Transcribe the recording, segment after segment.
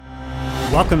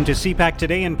Welcome to CPAC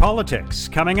Today in Politics.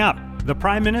 Coming up, the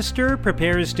Prime Minister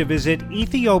prepares to visit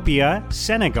Ethiopia,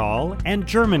 Senegal, and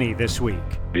Germany this week.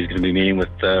 He's going to be meeting with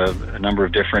a number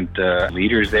of different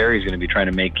leaders there. He's going to be trying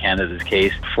to make Canada's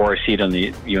case for a seat on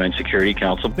the UN Security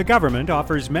Council. The government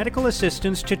offers medical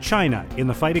assistance to China in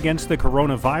the fight against the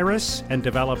coronavirus and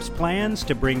develops plans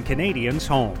to bring Canadians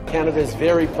home. Canada is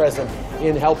very present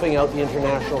in helping out the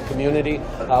international community.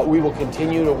 We will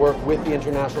continue to work with the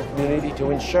international community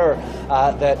to ensure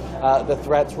that the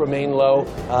threats remain low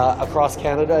across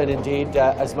Canada and indeed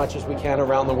as much as we can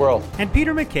around the world. And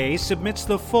Peter MacKay submits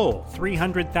the full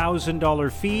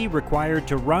 $300,000 fee required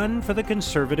to run for the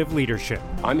Conservative leadership.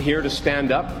 I'm here to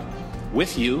stand up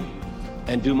with you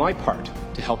and do my part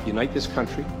to help unite this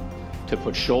country, to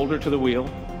put shoulder to the wheel,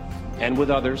 and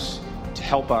with others to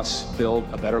help us build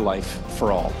a better life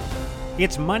for all.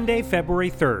 It's Monday, February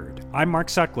 3rd. I'm Mark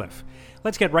Sutcliffe.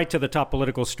 Let's get right to the top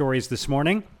political stories this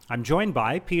morning. I'm joined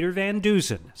by Peter Van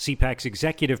Dusen, CPAC's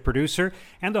executive producer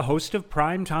and the host of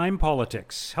Primetime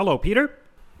Politics. Hello, Peter.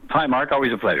 Hi, Mark.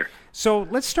 Always a pleasure. So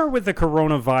let's start with the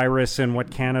coronavirus and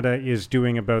what Canada is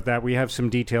doing about that. We have some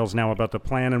details now about the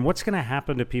plan and what's going to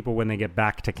happen to people when they get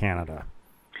back to Canada.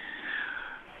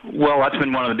 Well, that's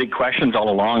been one of the big questions all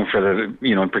along for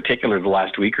in particular the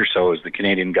last week or so, as the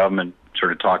Canadian government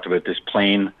sort of talked about this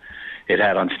plane it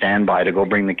had on standby to go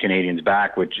bring the Canadians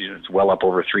back, which is well up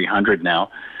over 300 now,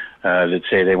 that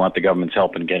say they want the government's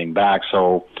help in getting back.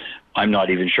 So I'm not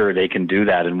even sure they can do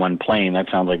that in one plane. That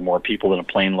sounds like more people than a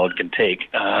plane load can take,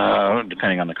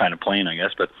 depending on the kind of plane, I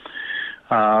guess. But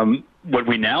what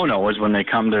we now know is when they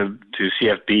come to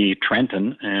CFB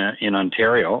Trenton in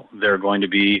Ontario, they're going to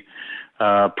be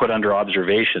put under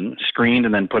observation, screened,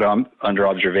 and then put under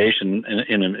observation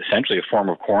in essentially a form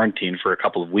of quarantine for a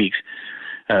couple of weeks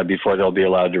before they'll be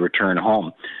allowed to return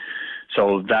home.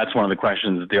 So that's one of the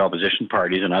questions that the opposition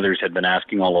parties and others had been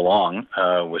asking all along,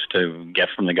 was to get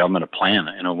from the government a plan.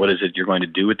 What is it you're going to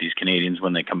do with these Canadians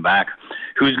when they come back?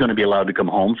 Who's going to be allowed to come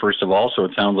home, first of all? So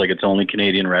it sounds like it's only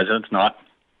Canadian residents, not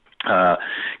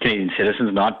Canadian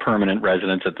citizens, not permanent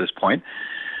residents at this point.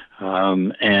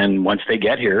 And once they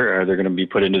get here, they're going to be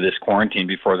put into this quarantine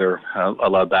before they're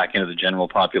allowed back into the general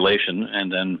population.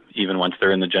 And then even once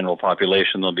they're in the general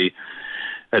population, they'll be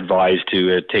advised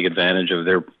to take advantage of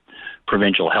their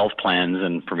provincial health plans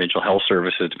and provincial health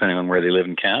services, depending on where they live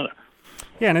in Canada.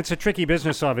 Yeah, and it's a tricky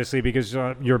business, obviously, because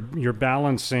you're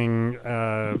balancing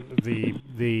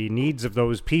the needs of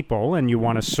those people, and you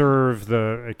want to serve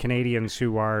the Canadians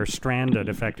who are stranded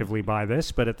effectively by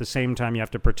this, but at the same time, you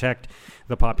have to protect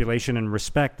the population and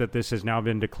respect that this has now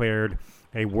been declared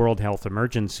a World Health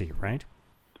Emergency, right?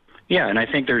 Yeah, and I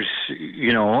think there's,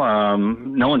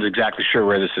 no one's exactly sure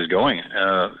where this is going.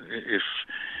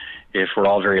 If we're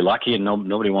all very lucky, and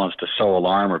nobody wants to sow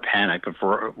alarm or panic, but if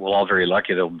we're all very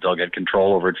lucky, they'll get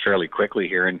control over it fairly quickly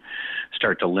here and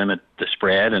start to limit the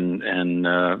spread and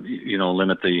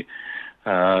limit the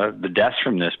deaths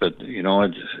from this. But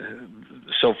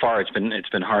so far it's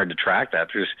been hard to track that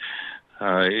because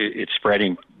it's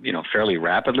spreading fairly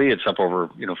rapidly. It's up over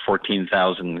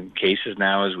 14,000 cases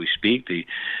now as we speak. The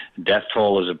death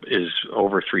toll is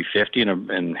over 350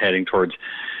 and heading towards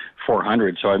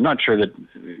 400. So I'm not sure that,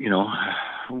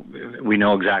 we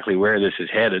know exactly where this is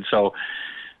headed. So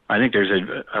I think there's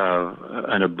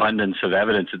an abundance of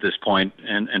evidence at this point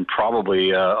and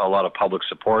probably a lot of public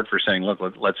support for saying, look,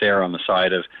 let's err on the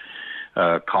side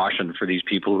of caution for these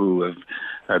people who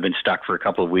have been stuck for a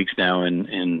couple of weeks now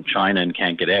in China and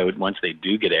can't get out. Once they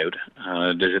do get out,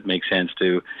 does it make sense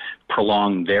to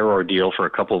prolong their ordeal for a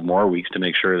couple of more weeks to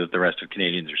make sure that the rest of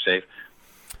Canadians are safe?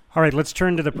 All right, let's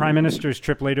turn to the Prime Minister's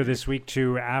trip later this week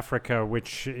to Africa,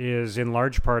 which is in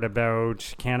large part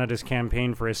about Canada's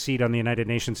campaign for a seat on the United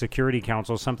Nations Security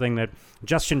Council, something that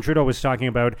Justin Trudeau was talking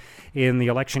about in the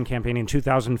election campaign in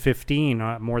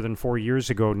 2015, more than 4 years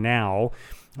ago now.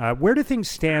 Where do things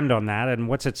stand on that, and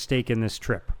what's at stake in this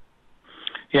trip?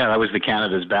 Yeah, that was the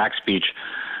Canada's Back speech.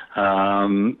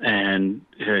 And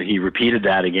he repeated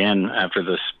that again after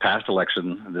this past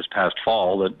election, this past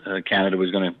fall, that Canada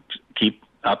was going to keep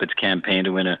up its campaign to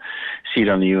win a seat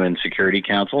on the UN Security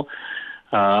Council.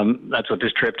 That's what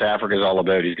this trip to Africa is all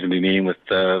about. He's going to be meeting with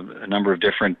a number of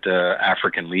different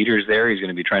African leaders there. He's going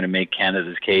to be trying to make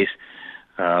Canada's case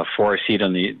for a seat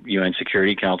on the UN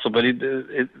Security Council. But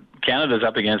Canada's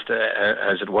up against,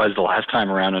 as it was the last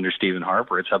time around under Stephen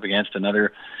Harper, it's up against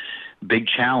another big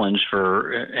challenge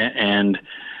and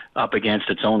up against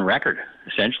its own record,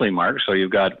 essentially, Mark. So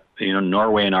you've got,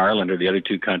 Norway and Ireland are the other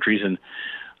two countries, and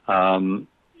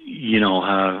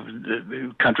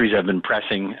the countries have been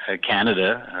pressing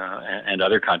Canada and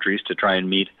other countries to try and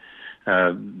meet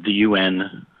the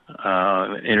UN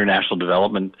international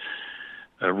development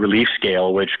relief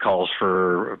scale, which calls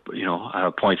for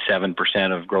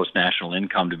 0.7% of gross national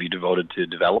income to be devoted to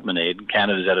development aid.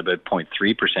 Canada's at about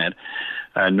 0.3%.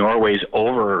 Norway's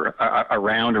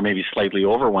around or maybe slightly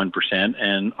over 1%,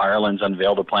 and Ireland's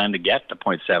unveiled a plan to get to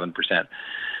 0.7%.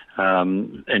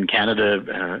 And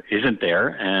Canada isn't there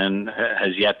and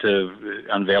has yet to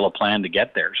unveil a plan to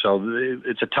get there. So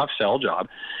it's a tough sell job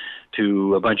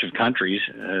to a bunch of countries,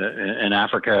 and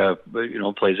Africa,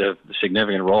 plays a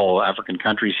significant role. African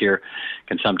countries here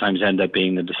can sometimes end up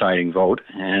being the deciding vote,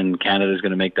 and Canada is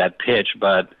going to make that pitch.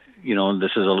 But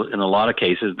this is in a lot of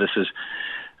cases, this is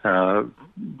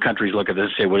countries look at this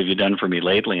and say, "What have you done for me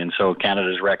lately?" And so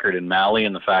Canada's record in Mali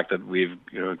and the fact that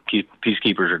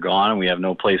peacekeepers are gone, and we have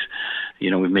no place,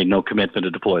 we've made no commitment to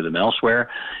deploy them elsewhere.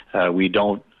 We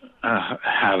don't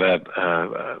have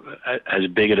as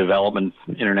big a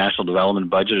international development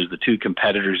budget as the two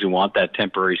competitors who want that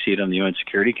temporary seat on the UN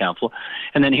Security Council.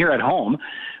 And then here at home,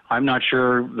 I'm not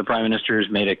sure the Prime Minister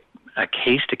has made a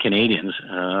case to Canadians,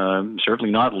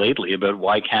 certainly not lately, about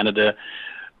why Canada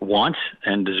wants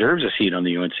and deserves a seat on the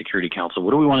UN Security Council.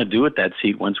 What do we want to do with that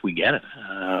seat once we get it?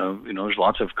 There's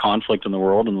lots of conflict in the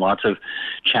world and lots of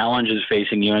challenges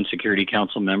facing UN Security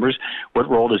Council members. What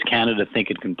role does Canada think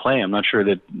it can play? I'm not sure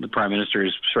that the Prime Minister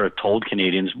has sort of told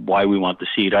Canadians why we want the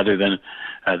seat, other than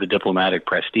the diplomatic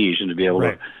prestige and to be able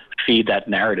to feed that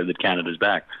narrative that Canada's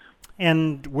back.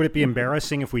 And would it be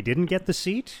embarrassing if we didn't get the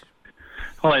seat?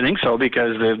 Well, I think so,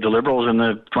 because the Liberals in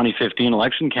the 2015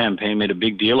 election campaign made a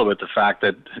big deal about the fact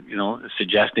that,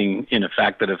 suggesting in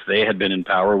effect that if they had been in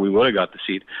power, we would have got the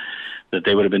seat, that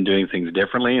they would have been doing things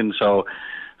differently. And so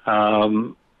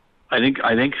I think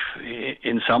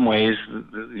in some ways,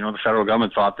 the federal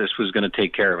government thought this was going to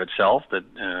take care of itself, that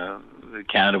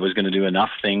Canada was going to do enough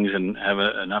things and have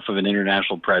enough of an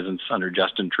international presence under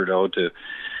Justin Trudeau to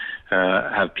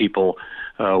have people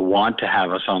want to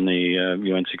have us on the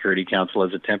UN Security Council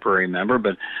as a temporary member,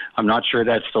 but I'm not sure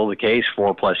that's still the case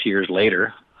 4+ years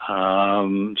later.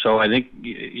 So I think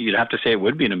you'd have to say it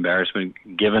would be an embarrassment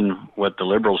given what the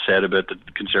Liberals said about the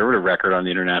Conservative record on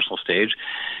the international stage.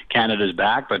 Canada's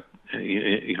back, but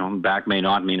back may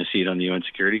not mean a seat on the UN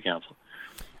Security Council.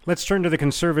 Let's turn to the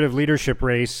Conservative leadership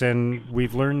race, and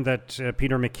we've learned that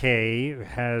Peter MacKay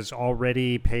has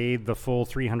already paid the full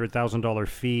 $300,000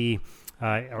 fee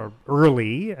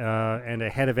early and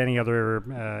ahead of any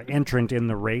other entrant in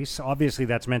the race. Obviously,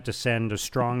 that's meant to send a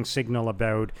strong signal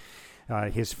about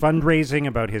his fundraising,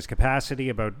 about his capacity,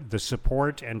 about the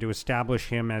support, and to establish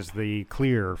him as the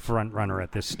clear front runner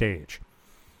at this stage.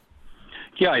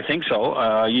 Yeah, I think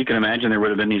so. You can imagine there would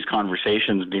have been these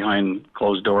conversations behind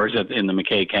closed doors in the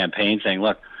MacKay campaign saying,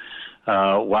 look,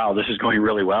 wow, this is going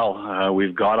really well.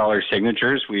 We've got all our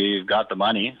signatures. We've got the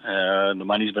money. The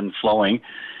money's been flowing.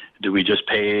 Do we just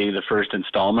pay the first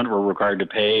installment we're required to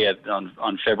pay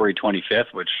on February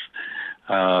 25th, which,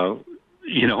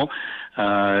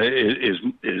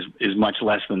 is much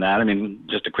less than that? I mean,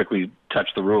 just to quickly touch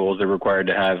the rules, they're required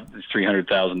to have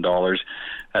 $300,000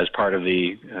 as part of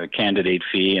the candidate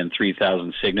fee and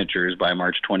 3,000 signatures by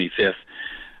March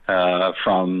 25th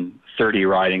from 30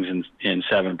 ridings in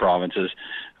 7 provinces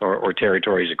or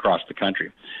territories across the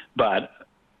country. But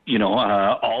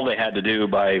all they had to do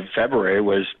by February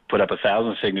was put up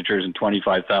 1,000 signatures and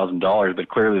 $25,000. But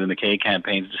clearly the MacKay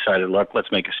campaign's decided, look,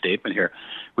 let's make a statement here.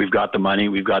 We've got the money.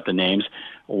 We've got the names.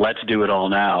 Let's do it all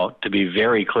now. To be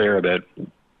very clear about,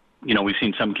 we've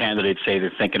seen some candidates say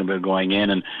they're thinking about going in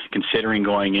and considering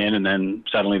going in, and then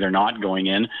suddenly they're not going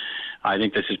in. I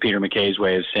think this is Peter MacKay's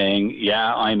way of saying,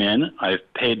 yeah, I'm in. I've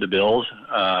paid the bills.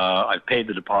 I've paid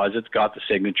the deposits, got the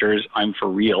signatures. I'm for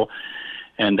real.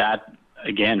 And that,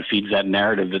 again, feeds that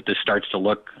narrative that this starts to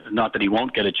look, not that he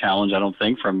won't get a challenge, I don't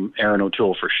think, from Erin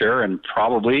O'Toole for sure, and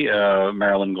probably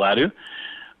Marilyn Gladu,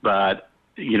 but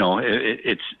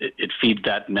it feeds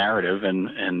that narrative,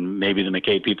 and maybe the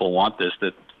MacKay people want this,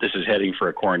 that this is heading for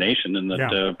a coronation, and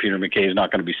that Peter MacKay is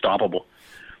not going to be stoppable.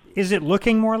 Is it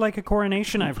looking more like a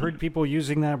coronation? I've heard people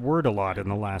using that word a lot in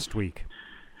the last week.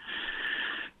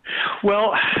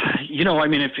 Well,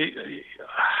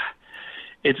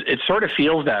 it sort of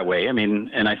feels that way. I mean,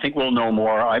 and I think we'll know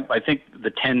more. I think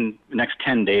the next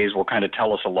 10 days will kind of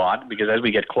tell us a lot, because as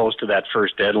we get close to that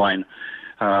first deadline,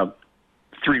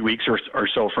 3 weeks or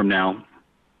so from now,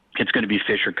 it's going to be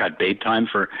fish or cut bait time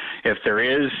for, if there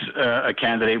is a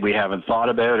candidate we haven't thought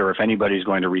about, or if anybody's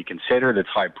going to reconsider that's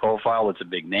high profile, it's a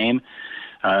big name,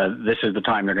 this is the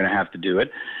time they're going to have to do it.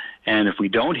 And if we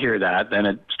don't hear that, then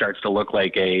it starts to look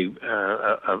like a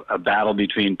battle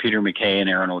between Peter MacKay and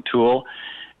Erin O'Toole.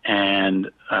 and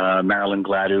Marilyn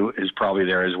Gladu is probably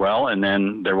there as well. And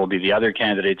then there will be the other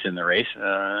candidates in the race,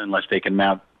 unless they can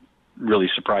mount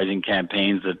really surprising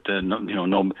campaigns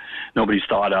that nobody's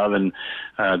thought of, and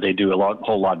they do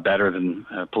whole lot better than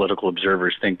political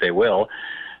observers think they will.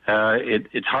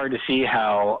 It's hard to see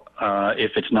how,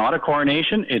 if it's not a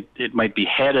coronation, it might be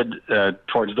headed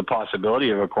towards the possibility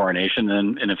of a coronation,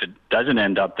 and if it doesn't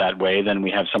end up that way, then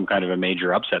we have some kind of a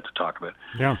major upset to talk about.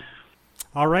 Yeah.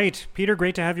 All right. Peter,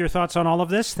 great to have your thoughts on all of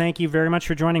this. Thank you very much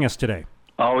for joining us today.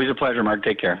 Always a pleasure, Mark.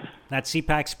 Take care. That's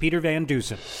CPAC's Peter Van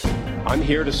Dusen. I'm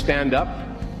here to stand up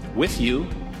with you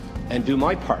and do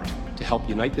my part to help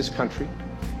unite this country,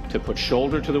 to put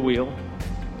shoulder to the wheel,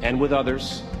 and with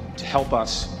others, to help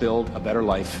us build a better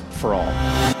life for all.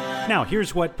 Now,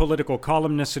 here's what political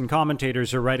columnists and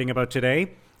commentators are writing about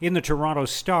today. In the Toronto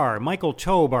Star, Michael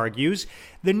Taube argues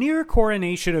the near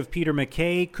coronation of Peter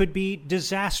MacKay could be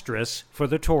disastrous for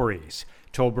the Tories.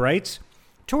 Taube writes,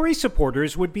 Tory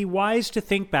supporters would be wise to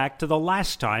think back to the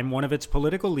last time one of its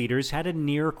political leaders had a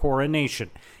near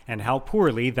coronation and how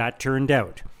poorly that turned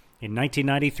out. In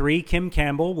 1993, Kim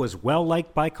Campbell was well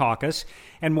liked by caucus,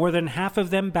 and more than half of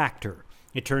them backed her.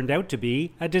 It turned out to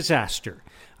be a disaster.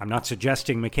 I'm not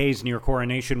suggesting MacKay's near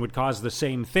coronation would cause the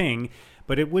same thing,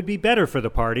 but it would be better for the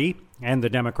party and the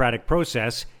democratic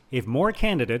process if more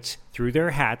candidates threw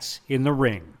their hats in the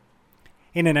ring.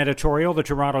 In an editorial, the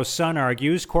Toronto Sun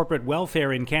argues corporate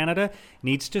welfare in Canada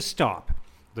needs to stop.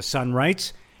 The Sun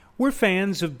writes, We're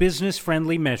fans of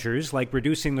business-friendly measures like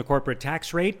reducing the corporate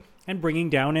tax rate and bringing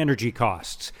down energy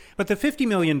costs. But the $50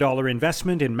 million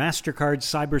investment in MasterCard's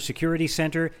cybersecurity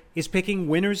center is picking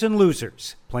winners and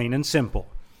losers, plain and simple.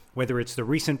 Whether it's the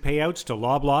recent payouts to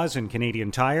Loblaws and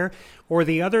Canadian Tire, or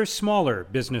the other smaller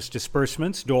business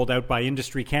disbursements doled out by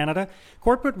Industry Canada,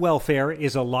 corporate welfare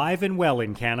is alive and well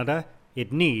in Canada.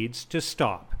 It needs to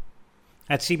stop.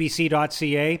 At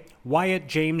CBC.ca, Wyatt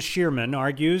James Shearman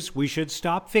argues we should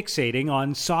stop fixating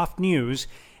on soft news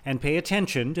and pay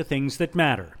attention to things that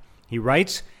matter. He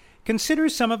writes, Consider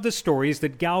some of the stories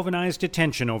that galvanized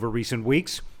attention over recent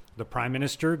weeks. The Prime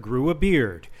Minister grew a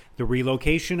beard, the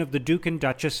relocation of the Duke and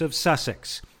Duchess of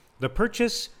Sussex, the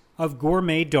purchase of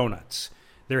gourmet donuts.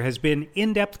 There has been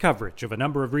in-depth coverage of a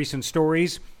number of recent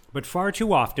stories, but far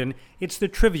too often it's the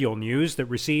trivial news that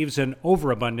receives an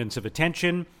overabundance of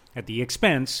attention at the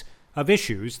expense of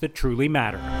issues that truly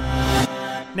matter.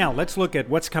 Now, let's look at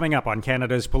what's coming up on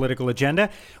Canada's political agenda.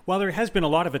 While there has been a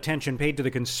lot of attention paid to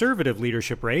the Conservative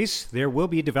leadership race, there will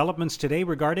be developments today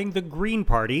regarding the Green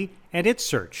Party and its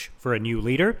search for a new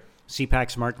leader.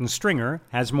 CPAC's Martin Stringer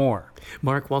has more.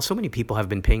 Mark, while so many people have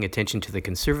been paying attention to the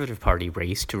Conservative Party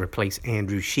race to replace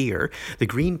Andrew Scheer, the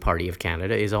Green Party of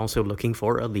Canada is also looking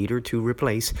for a leader to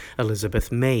replace Elizabeth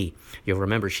May. You'll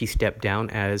remember she stepped down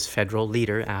as federal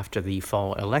leader after the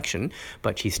fall election,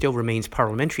 but she still remains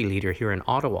parliamentary leader here in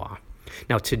Ottawa.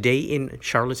 Now, today in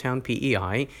Charlottetown,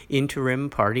 PEI, interim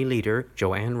party leader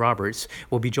Joanne Roberts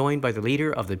will be joined by the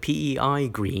leader of the PEI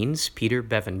Greens, Peter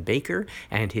Bevan Baker,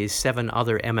 and his 7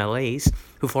 other MLAs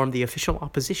who form the official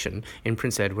opposition in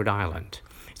Prince Edward Island.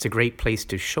 It's a great place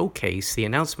to showcase the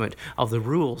announcement of the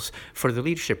rules for the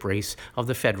leadership race of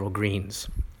the federal Greens.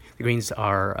 The Greens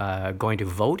are going to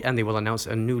vote, and they will announce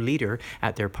a new leader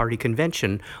at their party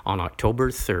convention on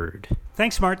October 3rd.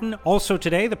 Thanks, Martin. Also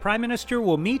today, the Prime Minister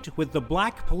will meet with the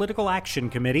Black Political Action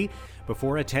Committee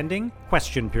before attending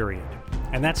question period.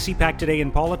 And that's CPAC Today in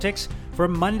Politics for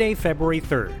Monday, February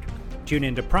 3rd. Tune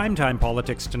in to Primetime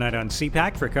Politics tonight on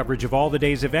CPAC for coverage of all the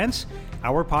day's events.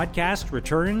 Our podcast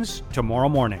returns tomorrow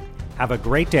morning. Have a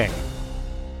great day.